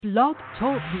Blog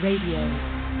Talk Radio.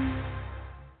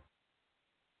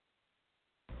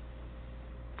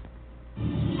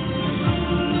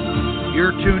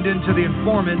 You're tuned into The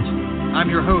Informant.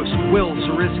 I'm your host, Will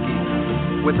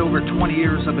Zariski. With over 20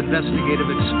 years of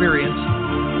investigative experience,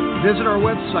 visit our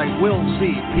website,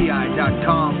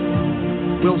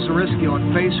 willzpi.com. Will Zariski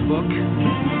on Facebook.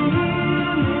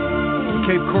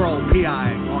 Cape Coral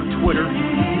PI on Twitter.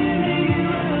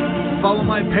 Follow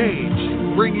my page.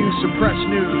 Bring you suppressed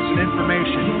news and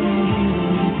information.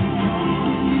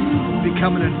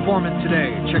 Become an informant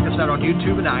today. Check us out on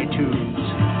YouTube and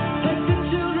iTunes.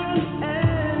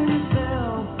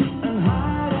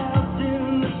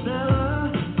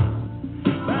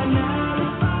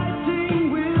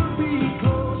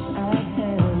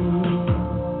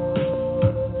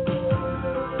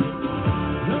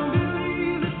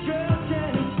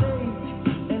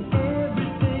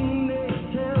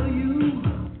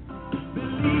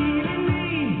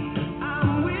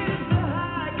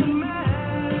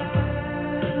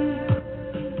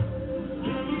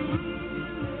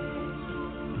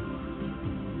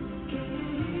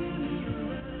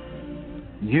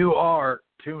 You are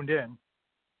tuned in.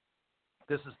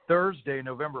 This is Thursday,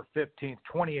 November 15th,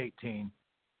 2018.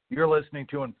 You're listening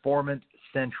to Informant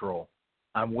Central.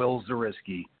 I'm Will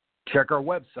Zariski. Check our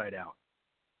website out,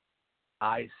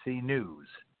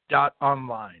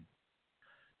 icnews.online.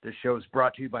 This show is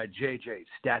brought to you by JJ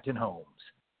Staten Homes.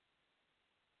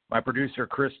 My producer,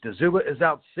 Chris DeZuba, is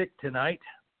out sick tonight,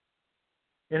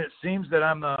 and it seems that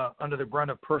I'm under the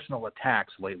brunt of personal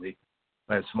attacks lately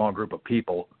by a small group of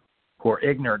people who are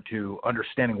ignorant to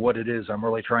understanding what it is I'm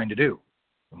really trying to do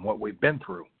and what we've been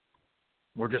through.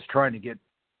 We're just trying to get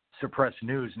suppressed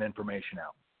news and information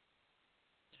out.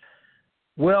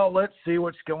 Well, let's see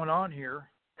what's going on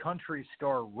here. Country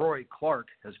star Roy Clark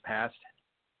has passed.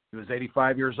 He was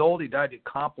 85 years old. He died of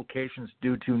complications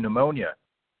due to pneumonia.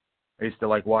 I used to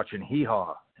like watching Hee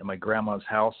Haw at my grandma's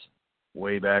house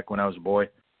way back when I was a boy,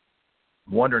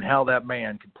 wondering how that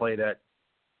man could play that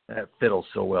fiddle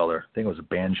so well there. I think it was a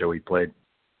banjo he played.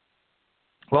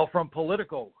 Well, from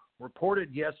Politico,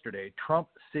 reported yesterday, Trump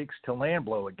seeks to land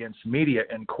blow against media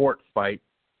in court fight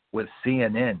with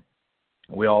CNN.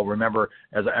 We all remember,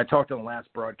 as I talked on the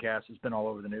last broadcast, it's been all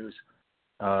over the news,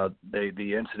 the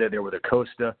incident there with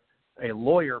Acosta. A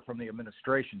lawyer from the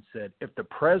administration said if the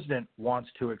president wants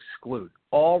to exclude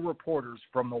all reporters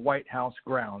from the White House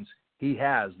grounds, he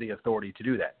has the authority to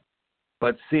do that.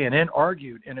 But CNN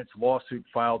argued in its lawsuit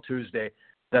filed Tuesday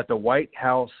that the White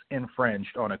House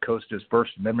infringed on Acosta's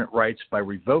First Amendment rights by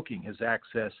revoking his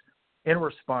access in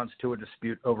response to a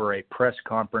dispute over a press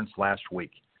conference last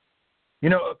week.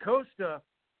 You know, Acosta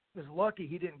is lucky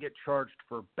he didn't get charged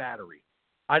for battery.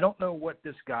 I don't know what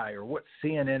this guy or what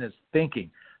CNN is thinking,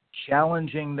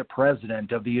 challenging the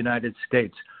president of the United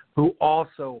States, who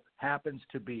also happens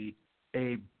to be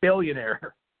a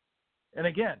billionaire. And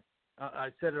again, I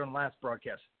said it on the last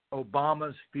broadcast,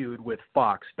 Obama's feud with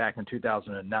Fox back in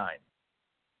 2009.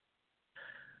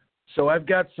 So I've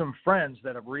got some friends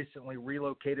that have recently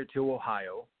relocated to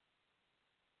Ohio,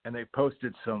 and they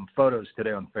posted some photos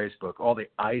today on Facebook. All the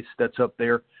ice that's up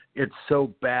there, it's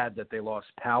so bad that they lost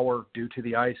power due to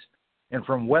the ice. And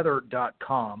from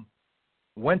weather.com,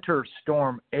 Winter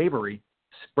Storm Avery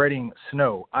spreading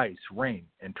snow, ice, rain,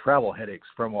 and travel headaches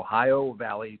from Ohio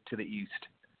Valley to the east.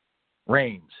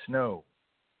 Rain, snow,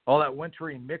 all that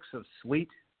wintry mix of sleet,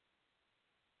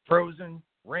 frozen,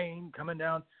 rain coming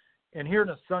down. And here in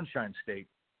the Sunshine State,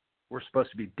 we're supposed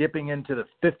to be dipping into the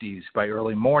 50s by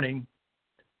early morning.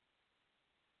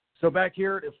 So back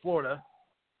here in Florida,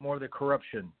 more of the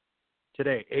corruption.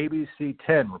 Today, ABC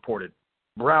 10 reported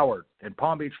Broward and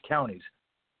Palm Beach counties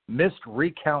missed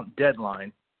recount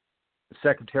deadline. The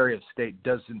Secretary of State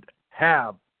doesn't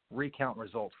have recount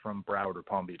results from Broward or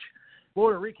Palm Beach.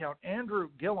 Florida recount, Andrew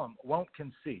Gillum won't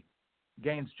concede.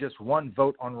 Gains just one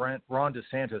vote on Ron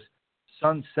DeSantis.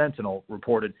 Sun Sentinel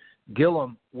reported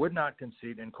Gillum would not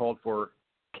concede and called for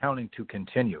counting to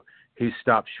continue. He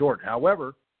stopped short,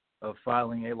 however, of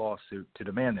filing a lawsuit to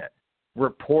demand that.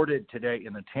 Reported today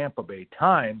in the Tampa Bay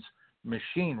Times,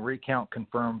 machine recount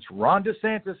confirms Ron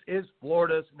DeSantis is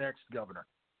Florida's next governor.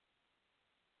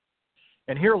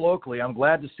 And here locally, I'm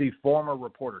glad to see former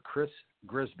reporter Chris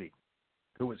Grisby,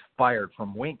 who was fired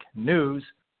from Wink News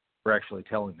for actually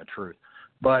telling the truth.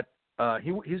 But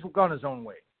he's gone his own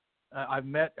way. I've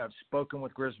spoken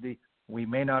with Grisby. We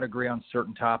may not agree on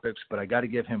certain topics, but I got to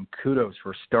give him kudos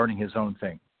for starting his own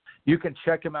thing. You can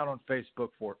check him out on Facebook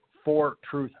for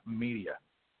Truth Media.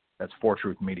 That's For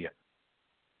Truth Media.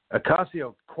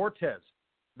 Ocasio-Cortez,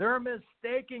 they're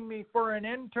mistaking me for an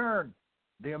intern.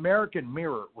 The American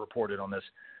Mirror reported on this.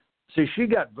 See, she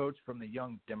got votes from the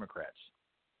young Democrats,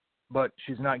 but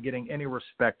she's not getting any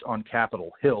respect on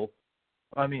Capitol Hill.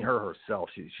 I mean, her herself.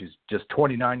 She's just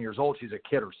 29 years old. She's a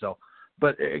kid herself.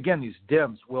 But again, these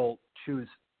Dems will choose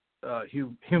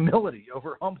humility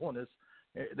over humbleness.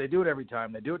 They do it every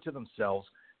time. They do it to themselves.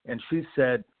 And she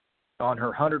said on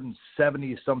her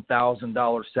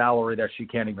 $170,000 salary that she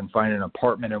can't even find an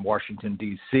apartment in Washington,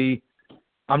 D.C.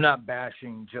 I'm not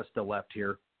bashing just the left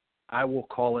here. I will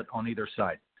call it on either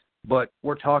side. But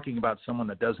we're talking about someone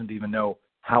that doesn't even know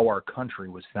how our country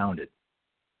was founded.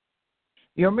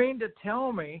 You mean to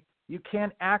tell me you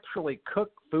can't actually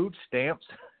cook food stamps?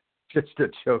 Just a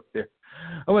joke there.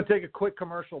 I'm going to take a quick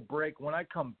commercial break. When I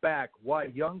come back, why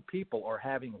young people are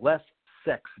having less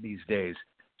sex these days.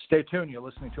 Stay tuned. You're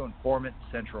listening to Informant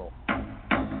Central.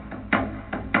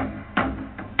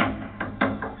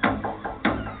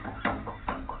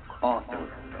 Author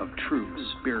of True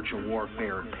Spiritual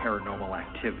Warfare and Paranormal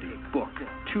Activity, book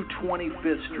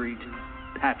 225th Street,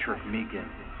 Patrick Meekin.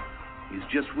 He's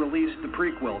just released the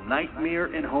prequel, Nightmare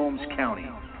in Holmes County.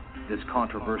 This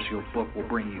controversial book will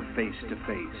bring you face to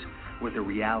face with the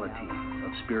reality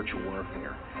of spiritual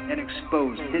warfare and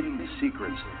expose hidden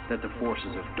secrets that the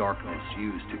forces of darkness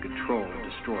use to control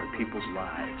and destroy people's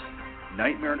lives.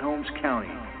 Nightmare in Holmes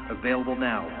County, available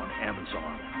now on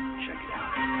Amazon. Check it out.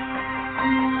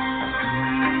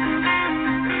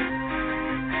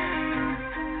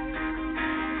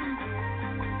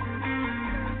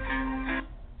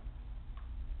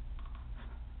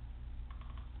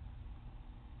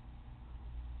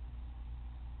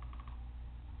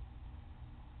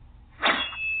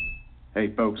 Hey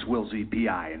folks, Will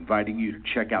ZPI inviting you to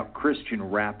check out Christian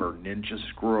rapper Ninja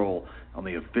Scroll on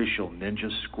the official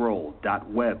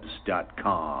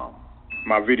ninjascroll.webs.com.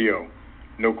 My video,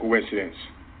 no coincidence.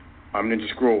 I'm Ninja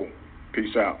Scroll.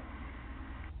 Peace out.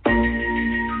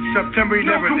 September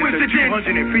 11th is the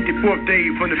 254th day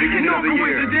from the beginning of the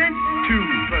year. 2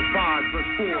 plus 5 plus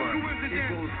 4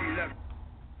 equals 11.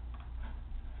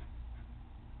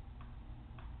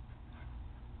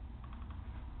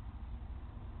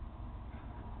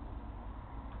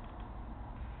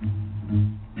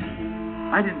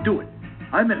 I didn't do it.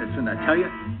 I'm innocent, I tell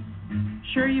you.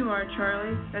 Sure you are,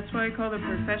 Charlie. That's why I call the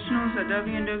professionals at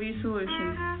W&W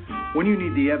Solutions. When you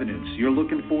need the evidence you're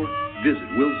looking for, visit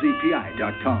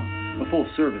willzpi.com, a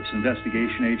full-service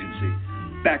investigation agency.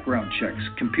 Background checks,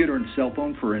 computer and cell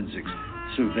phone forensics,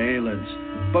 surveillance,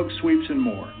 bug sweeps, and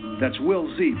more. That's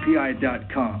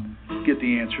willzpi.com. Get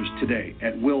the answers today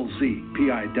at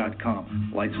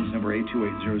willzpi.com. License number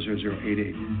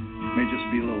 8280088. May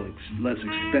just be a little less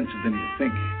expensive than you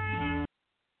think.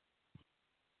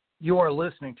 You are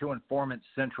listening to Informant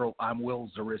Central. I'm Will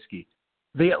Zariski.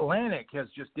 The Atlantic has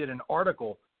just did an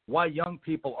article, Why Young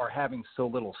People Are Having So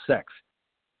Little Sex.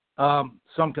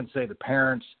 Some can say the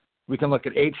parents. We can look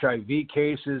at HIV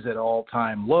cases at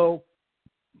all-time low.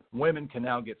 Women can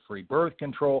now get free birth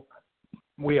control.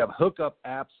 We have hookup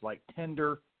apps like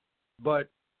Tinder. But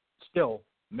still,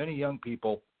 many young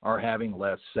people are having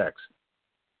less sex.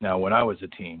 Now, when I was a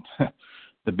teen,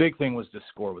 the big thing was to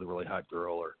score with a really hot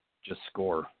girl or just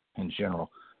score in general.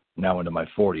 Now into my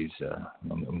 40s,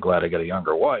 I'm glad I got a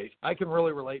younger wife. I can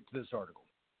really relate to this article.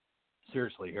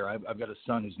 Seriously here, I've got a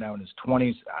son who's now in his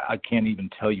 20s. I can't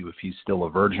even tell you if he's still a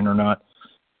virgin or not.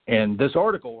 And this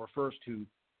article refers to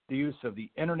the use of the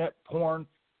internet porn.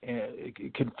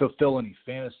 It could fulfill any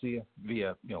fantasy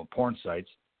via porn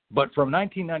sites. But from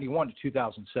 1991 to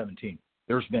 2017,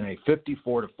 there's been a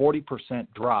 54 to 40%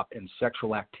 drop in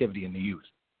sexual activity in the youth.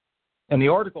 And the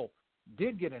article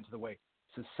did get into the way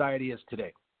society is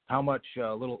today, how much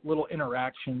little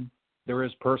interaction there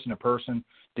is person to person,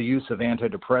 the use of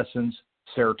antidepressants,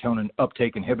 serotonin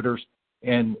uptake inhibitors,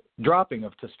 and dropping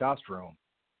of testosterone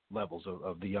levels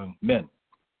of the young men.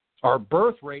 Our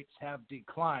birth rates have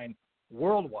declined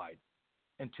worldwide.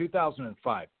 In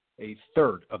 2005, a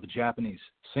third of the Japanese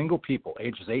single people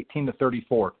ages 18 to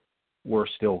 34 were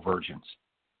still virgins.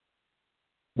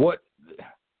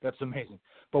 That's amazing.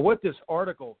 But what this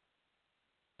article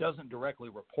doesn't directly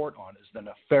report on is the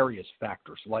nefarious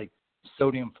factors like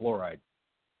sodium fluoride,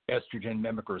 estrogen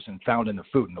mimickers and found in the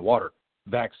food and the water,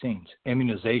 vaccines,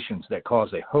 immunizations that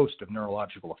cause a host of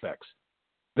neurological effects.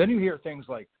 Then you hear things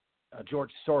like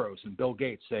George Soros and Bill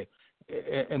Gates say,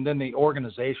 and then the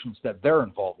organizations that they're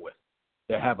involved with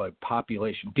that have a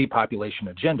depopulation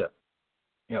agenda.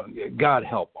 God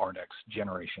help our next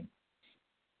generation.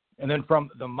 And then from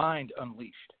the mind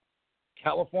unleashed,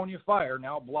 California fire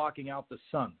now blocking out the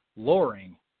sun,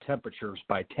 lowering temperatures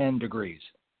by 10 degrees.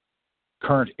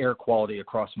 Current air quality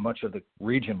across much of the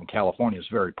region in California is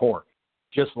very poor,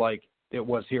 just like it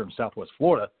was here in Southwest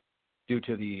Florida due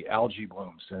to the algae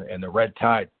blooms and the red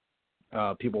tide.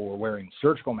 People were wearing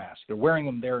surgical masks. They're wearing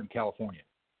them there in California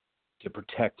to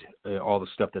protect all the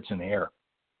stuff that's in the air.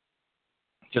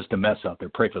 Just a mess out there.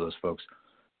 Pray for those folks.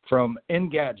 From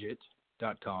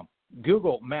Engadget.com,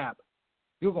 Google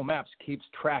Maps keeps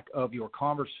track of your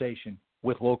conversation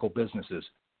with local businesses.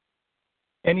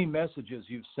 Any messages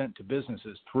you've sent to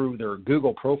businesses through their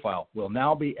Google profile will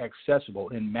now be accessible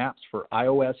in Maps for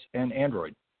iOS and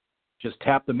Android. Just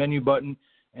tap the menu button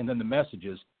and then the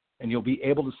messages, and you'll be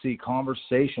able to see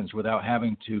conversations without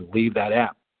having to leave that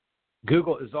app.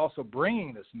 Google is also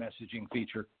bringing this messaging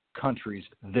feature countries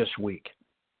this week.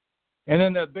 And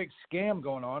then the big scam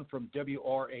going on from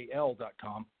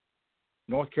WRAL.com.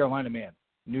 North Carolina man,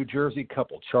 New Jersey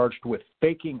couple charged with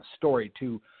faking story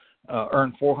to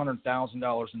earn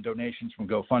 $400,000 in donations from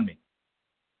GoFundMe.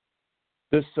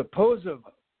 This supposed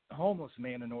homeless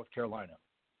man in North Carolina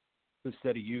who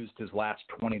said he used his last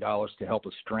 $20 to help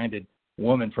a stranded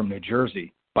woman from New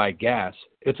Jersey buy gas,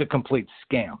 it's a complete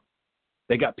scam.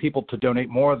 They got people to donate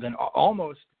more than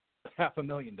almost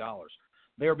 $500,000.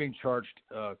 They are being charged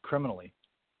criminally.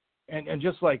 And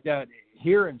just like that,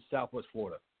 here in Southwest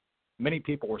Florida, many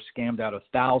people were scammed out of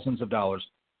thousands of dollars.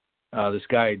 This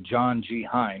guy, John G.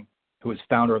 Hine, who is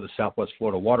founder of the Southwest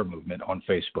Florida Water Movement on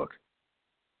Facebook.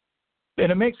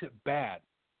 And it makes it bad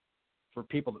for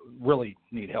people that really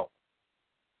need help.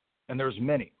 And there's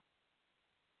many.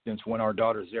 Since when our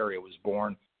daughter Zaria was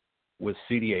born with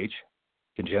CDH,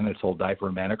 congenital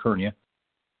diaphragmatic hernia,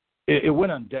 it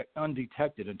went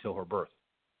undetected until her birth.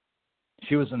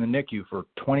 She was in the NICU for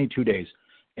 22 days,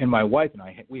 and my wife and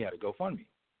I, we had a GoFundMe.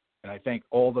 And I thank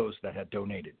all those that had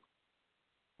donated.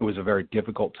 It was a very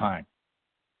difficult time.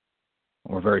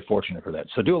 We're very fortunate for that.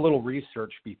 So do a little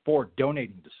research before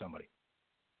donating to somebody.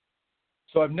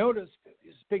 So I've noticed,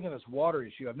 speaking of this water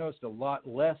issue, I've noticed a lot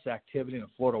less activity in the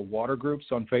Florida water groups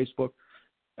on Facebook.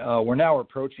 We're now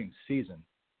approaching season.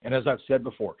 And as I've said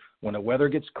before, when the weather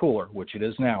gets cooler, which it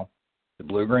is now, the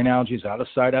blue-green algae is out of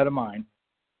sight, out of mind,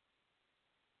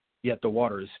 yet the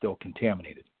water is still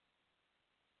contaminated.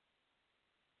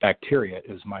 Bacteria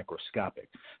is microscopic.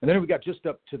 And then we got just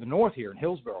up to the north here in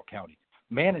Hillsborough County,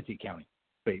 Manatee County,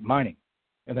 mining.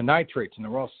 And the nitrates and the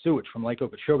raw sewage from Lake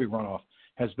Okeechobee runoff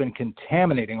has been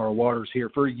contaminating our waters here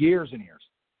for years and years.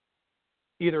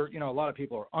 Either, a lot of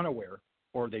people are unaware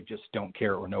or they just don't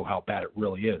care or know how bad it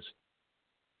really is.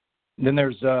 And then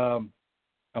there's a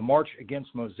march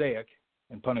against Mosaic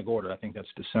in Punta Gorda. I think that's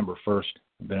December 1st.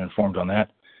 I've been informed on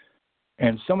that.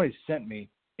 And somebody sent me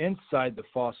inside the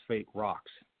phosphate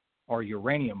rocks are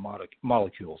uranium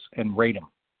molecules and radium.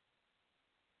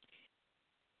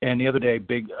 And the other day,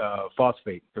 big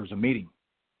phosphate, there was a meeting.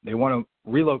 They want to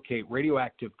relocate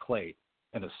radioactive clay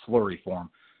in a slurry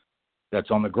form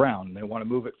that's on the ground. And they want to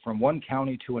move it from one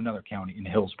county to another county in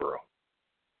Hillsborough.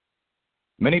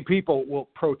 Many people will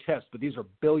protest, but these are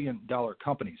billion-dollar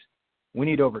companies. We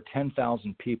need over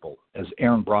 10,000 people, as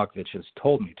Aaron Brockovich has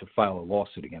told me, to file a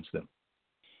lawsuit against them.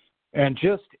 And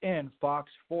just in,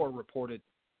 Fox 4 reported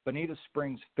Bonita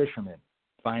Springs fisherman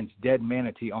finds dead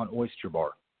manatee on oyster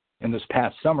bar. And this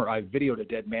past summer, I videoed a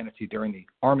dead manatee during the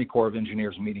Army Corps of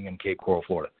Engineers meeting in Cape Coral,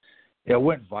 Florida. It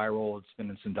went viral. It's been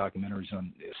in some documentaries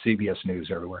on CBS News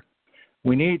everywhere.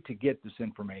 We need to get this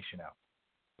information out.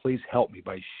 Please help me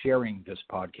by sharing this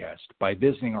podcast, by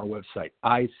visiting our website,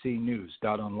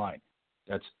 icnews.online.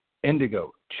 That's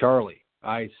Indigo Charlie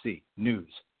IC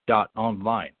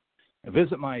News.online. And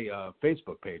visit my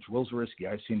Facebook page, Will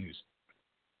Zariski, IC News.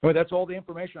 Anyway, that's all the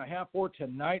information I have for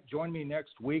tonight. Join me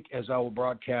next week as I will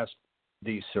broadcast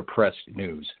the suppressed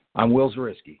news. I'm Will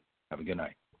Zariski. Have a good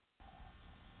night.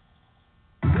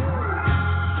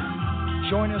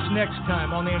 Join us next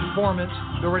time on The Informant,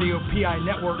 the Radio PI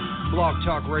Network, Blog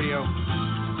Talk Radio.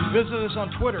 Visit us on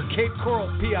Twitter, Cape Coral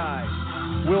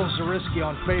PI, Will Zariski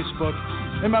on Facebook,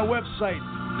 and my website,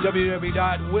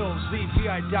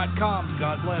 www.willzpi.com.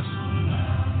 God bless.